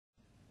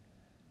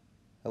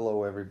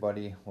Hello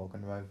everybody, welcome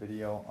to my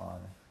video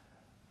on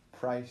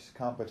price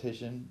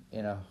competition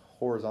in a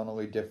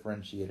horizontally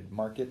differentiated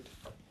market.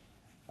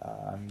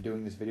 I'm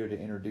doing this video to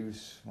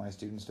introduce my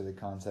students to the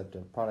concept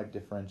of product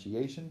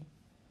differentiation.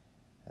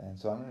 And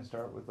so I'm going to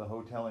start with the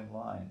hoteling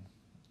line.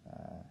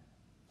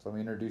 So let me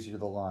introduce you to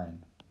the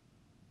line.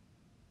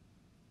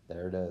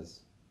 There it is.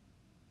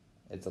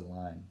 It's a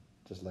line,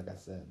 just like I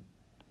said.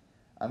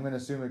 I'm going to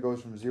assume it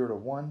goes from 0 to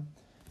 1.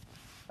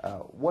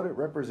 What it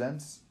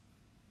represents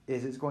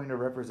is it's going to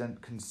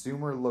represent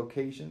consumer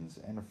locations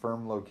and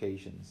firm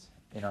locations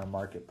in our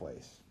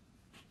marketplace.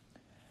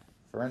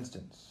 For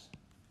instance,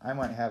 I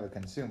might have a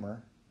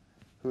consumer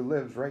who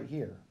lives right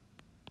here.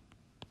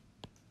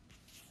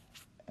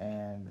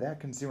 And that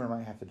consumer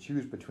might have to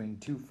choose between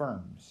two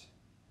firms,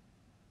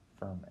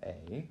 firm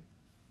A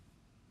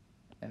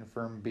and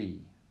firm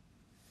B.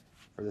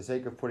 For the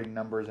sake of putting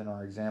numbers in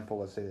our example,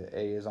 let's say that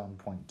A is on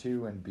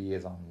 0.2 and B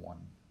is on 1.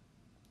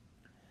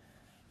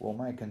 Well,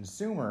 my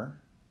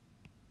consumer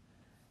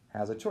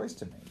has a choice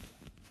to make.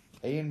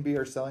 A and B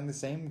are selling the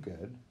same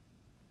good,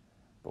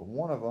 but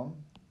one of them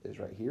is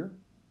right here,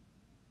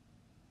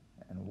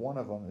 and one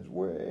of them is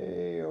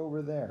way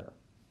over there.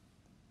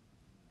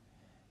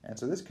 And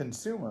so this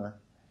consumer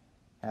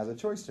has a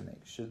choice to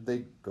make. Should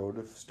they go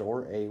to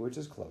store A, which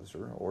is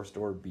closer, or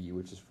store B,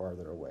 which is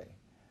farther away?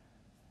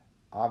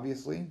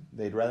 Obviously,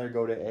 they'd rather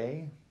go to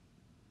A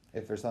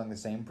if they're selling the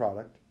same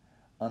product,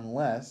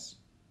 unless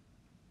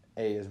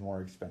A is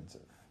more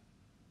expensive.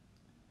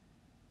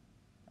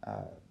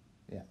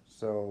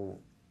 So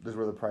this is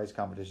where the price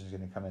competition is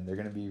going to come in. They're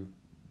going to be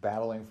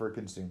battling for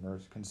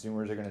consumers.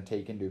 Consumers are going to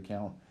take into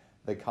account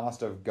the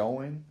cost of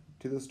going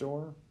to the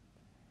store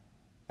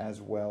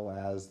as well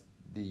as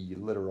the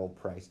literal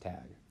price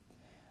tag.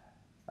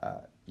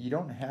 You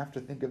don't have to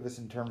think of this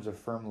in terms of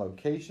firm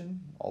location,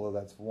 although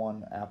that's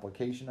one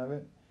application of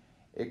it.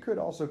 It could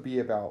also be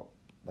about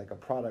like a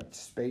product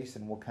space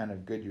and what kind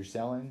of good you're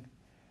selling.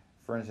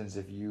 For instance,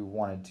 if you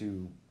wanted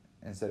to,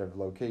 instead of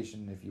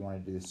location, if you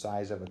wanted to do the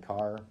size of a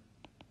car,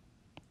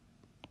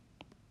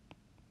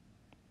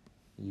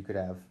 you could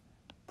have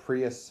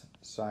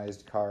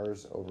Prius-sized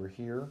cars over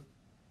here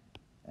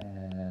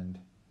and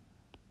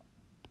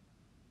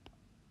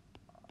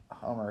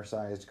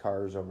Hummer-sized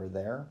cars over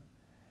there.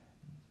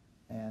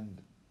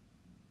 And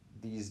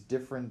these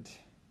different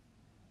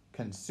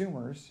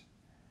consumers,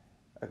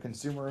 a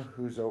consumer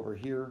who's over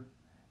here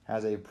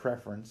has a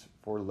preference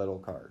for little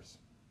cars.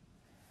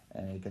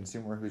 And a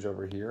consumer who's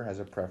over here has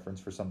a preference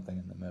for something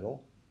in the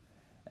middle.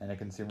 And a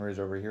consumer who's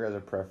over here has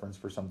a preference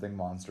for something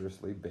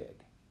monstrously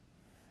big.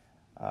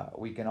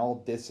 We can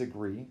all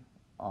disagree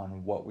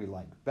on what we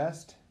like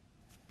best.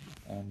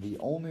 And the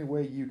only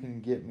way you can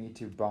get me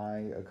to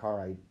buy a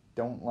car I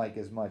don't like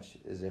as much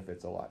is if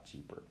it's a lot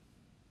cheaper.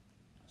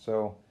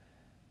 So,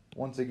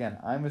 once again,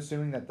 I'm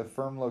assuming that the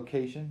firm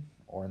location,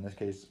 or in this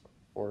case,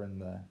 or in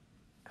the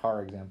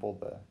car example,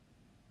 the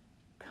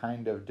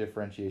kind of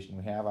differentiation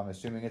we have, I'm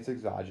assuming it's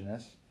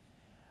exogenous.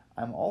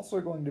 I'm also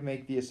going to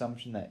make the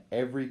assumption that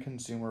every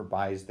consumer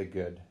buys the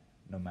good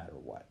no matter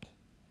what.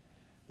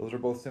 Those are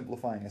both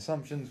simplifying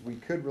assumptions. We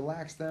could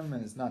relax them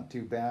and it's not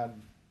too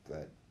bad,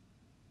 but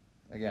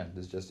again,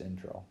 this is just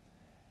intro.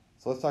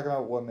 So let's talk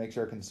about what makes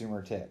our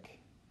consumer tick.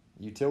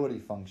 Utility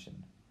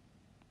function.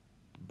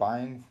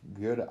 Buying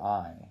good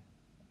I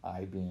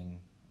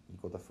being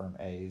equal to firm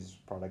A's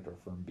product or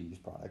firm B's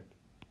product,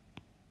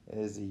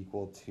 is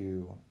equal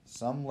to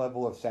some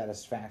level of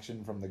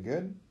satisfaction from the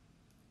good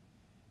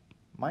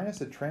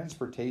minus a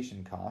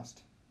transportation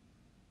cost,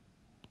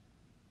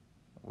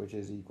 which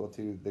is equal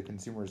to the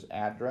consumer's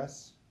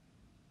address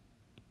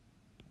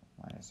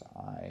minus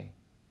I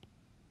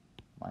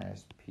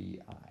minus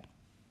PI.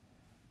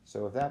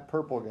 So if that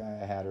purple guy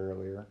I had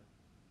earlier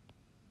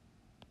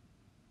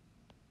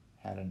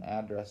had an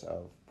address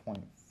of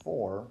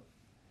 0.4,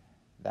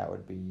 that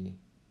would be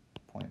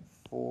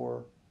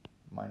 0.4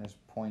 minus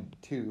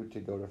 0.2 to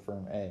go to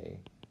firm A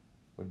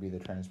would be the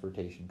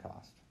transportation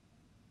cost.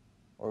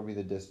 Or would be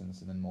the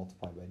distance, and then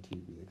multiplied by 2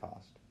 would be the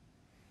cost.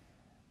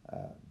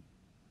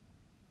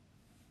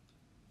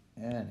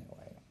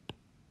 Anyway.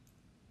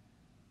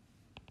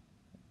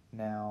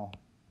 Now,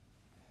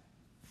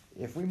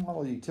 if we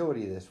model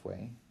utility this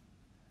way,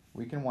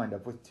 we can wind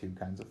up with two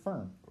kinds of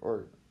firm.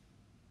 Or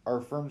our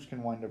firms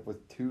can wind up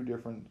with two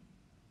different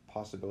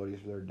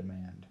possibilities for their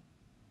demand.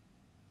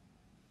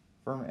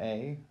 Firm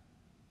A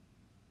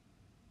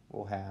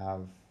will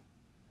have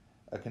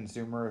a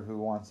consumer who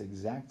wants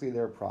exactly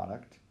their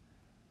product,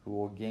 who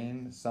will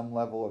gain some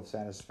level of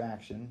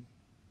satisfaction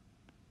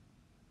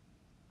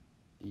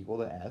equal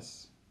to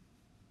S.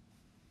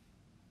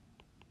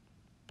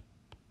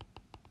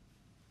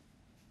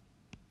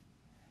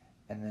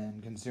 And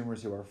then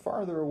consumers who are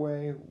farther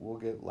away will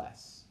get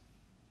less.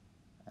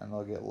 And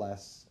they'll get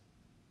less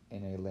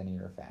in a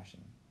linear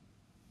fashion.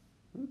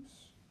 Oops,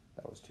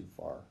 that was too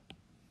far.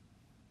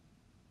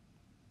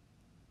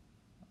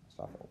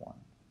 Stop at 1.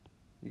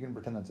 You can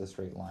pretend that's a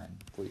straight line.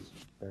 Please,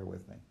 bear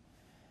with me.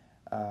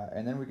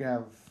 And then we can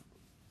have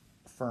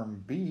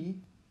firm B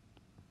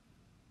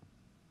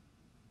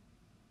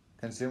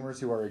consumers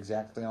who are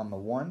exactly on the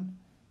 1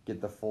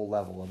 get the full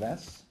level of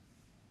S.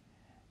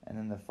 And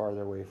then the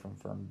farther away from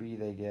firm B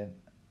they get,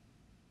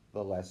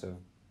 the less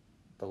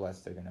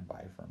they're going to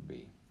buy from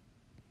B.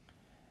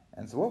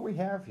 And so what we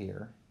have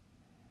here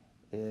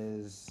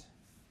is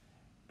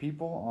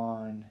people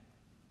on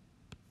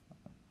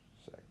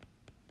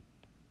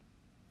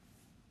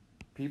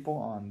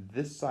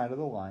this side of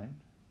the line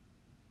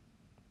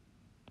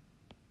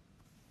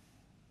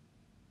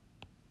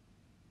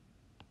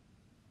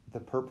the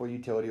purple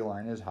utility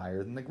line is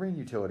higher than the green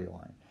utility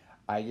line.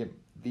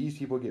 These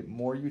people get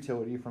more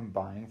utility from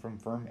buying from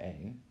firm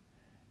A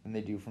than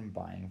they do from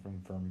buying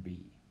from firm B.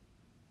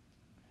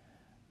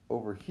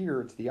 Over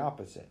here, it's the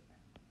opposite.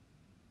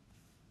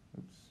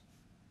 Oops.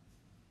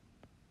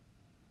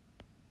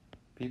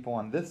 People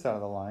on this side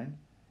of the line,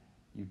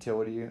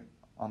 utility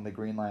on the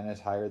green line is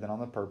higher than on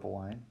the purple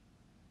line,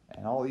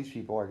 and all these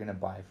people are going to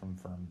buy from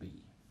firm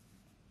B.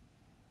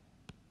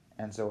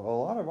 And so a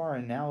lot of our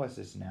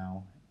analysis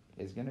now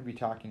is going to be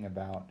talking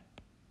about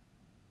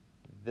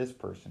this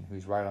person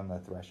who's right on the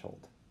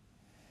threshold.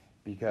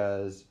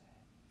 Because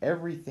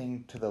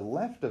everything to the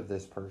left of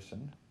this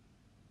person,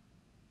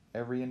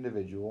 every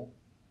individual,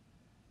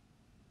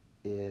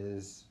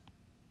 is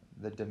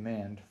the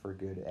demand for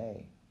good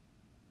A.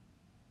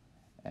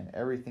 And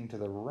everything to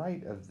the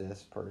right of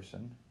this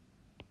person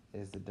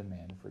is the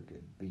demand for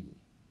good B.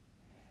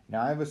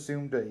 Now I've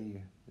assumed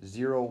a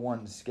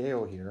 0-1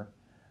 scale here,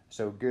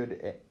 so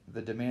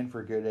the demand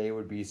for good A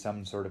would be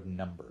some sort of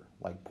number,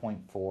 like 0.4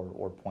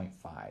 or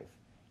 0.5,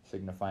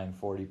 signifying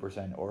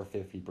 40% or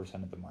 50%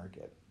 of the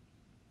market.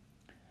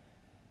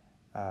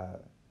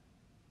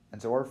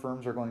 And so our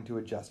firms are going to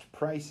adjust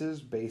prices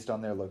based on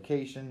their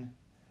location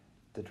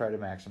to try to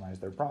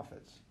maximize their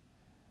profits.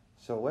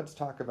 So let's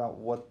talk about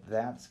what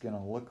that's going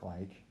to look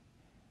like.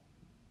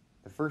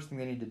 The first thing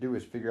they need to do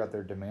is figure out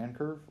their demand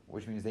curve,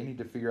 which means they need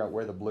to figure out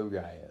where the blue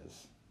guy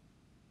is.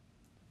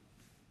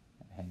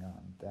 Hang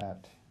on,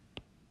 that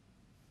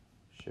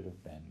should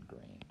have been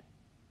green.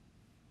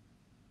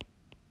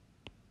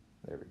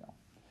 There we go.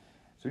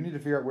 So we need to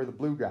figure out where the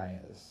blue guy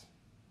is.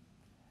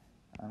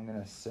 I'm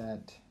going to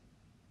set,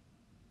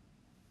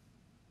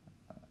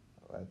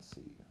 let's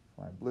see,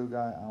 for my blue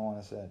guy, I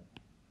want to set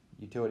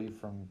utility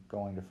from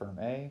going to firm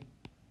A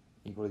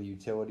equal to the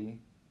utility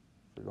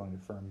for going to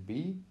firm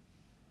B.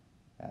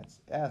 That's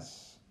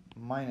S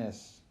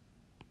minus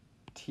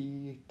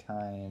T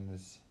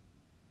times,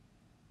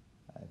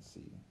 let's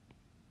see,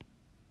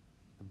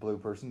 the blue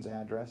person's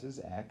address is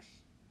X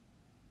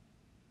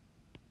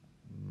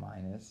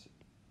minus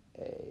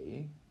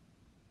A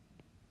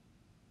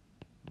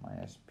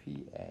minus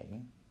PA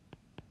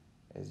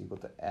is equal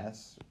to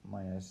S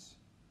minus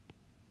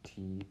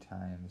T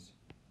times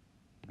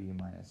B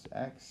minus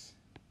X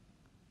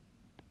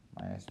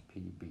minus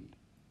PB.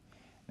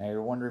 Now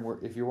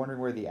if you're wondering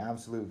where the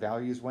absolute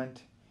values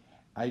went,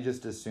 I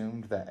just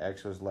assumed that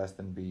X was less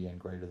than B and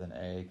greater than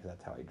A because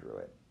that's how I drew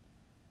it.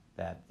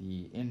 That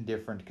the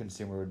indifferent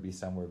consumer would be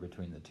somewhere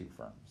between the two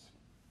firms.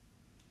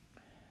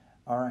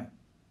 All right,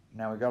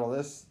 now we got all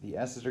this. The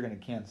S's are going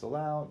to cancel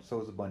out,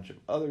 so is a bunch of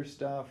other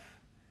stuff.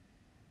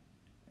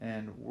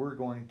 And we're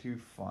going to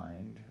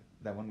find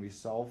that when we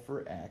solve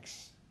for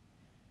X,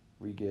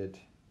 we get,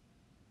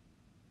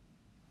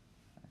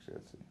 actually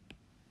let's see,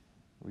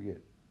 we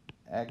get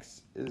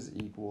X is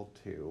equal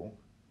to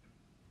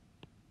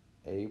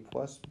A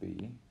plus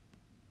B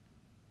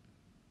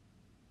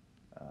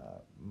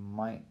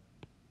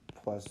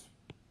plus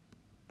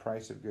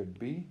price of good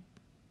B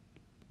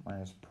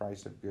minus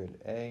price of good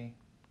A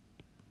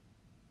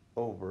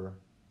over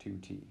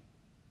 2T.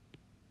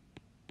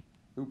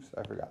 Oops,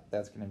 I forgot.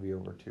 That's going to be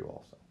over 2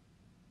 also.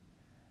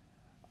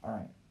 All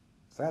right,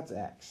 so that's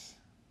X.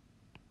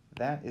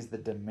 That is the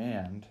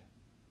demand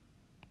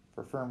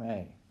for firm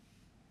A.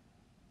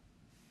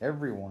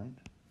 Everyone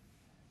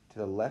to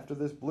the left of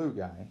this blue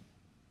guy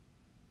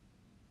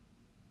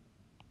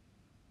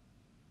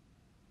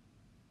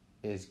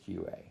is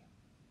QA.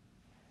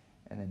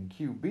 And then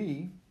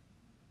QB,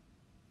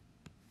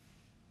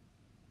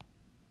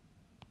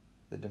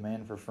 the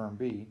demand for firm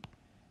B,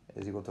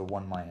 is equal to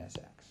 1 minus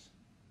X.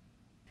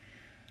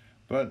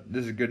 But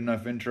this is a good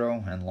enough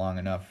intro and long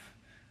enough.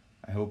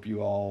 I hope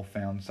you all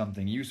found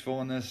something useful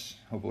in this.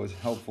 Hope it was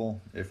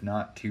helpful. If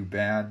not, too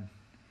bad.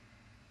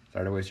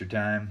 Sorry to waste your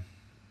time.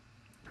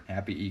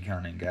 Happy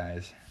econing,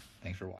 guys. Thanks for watching.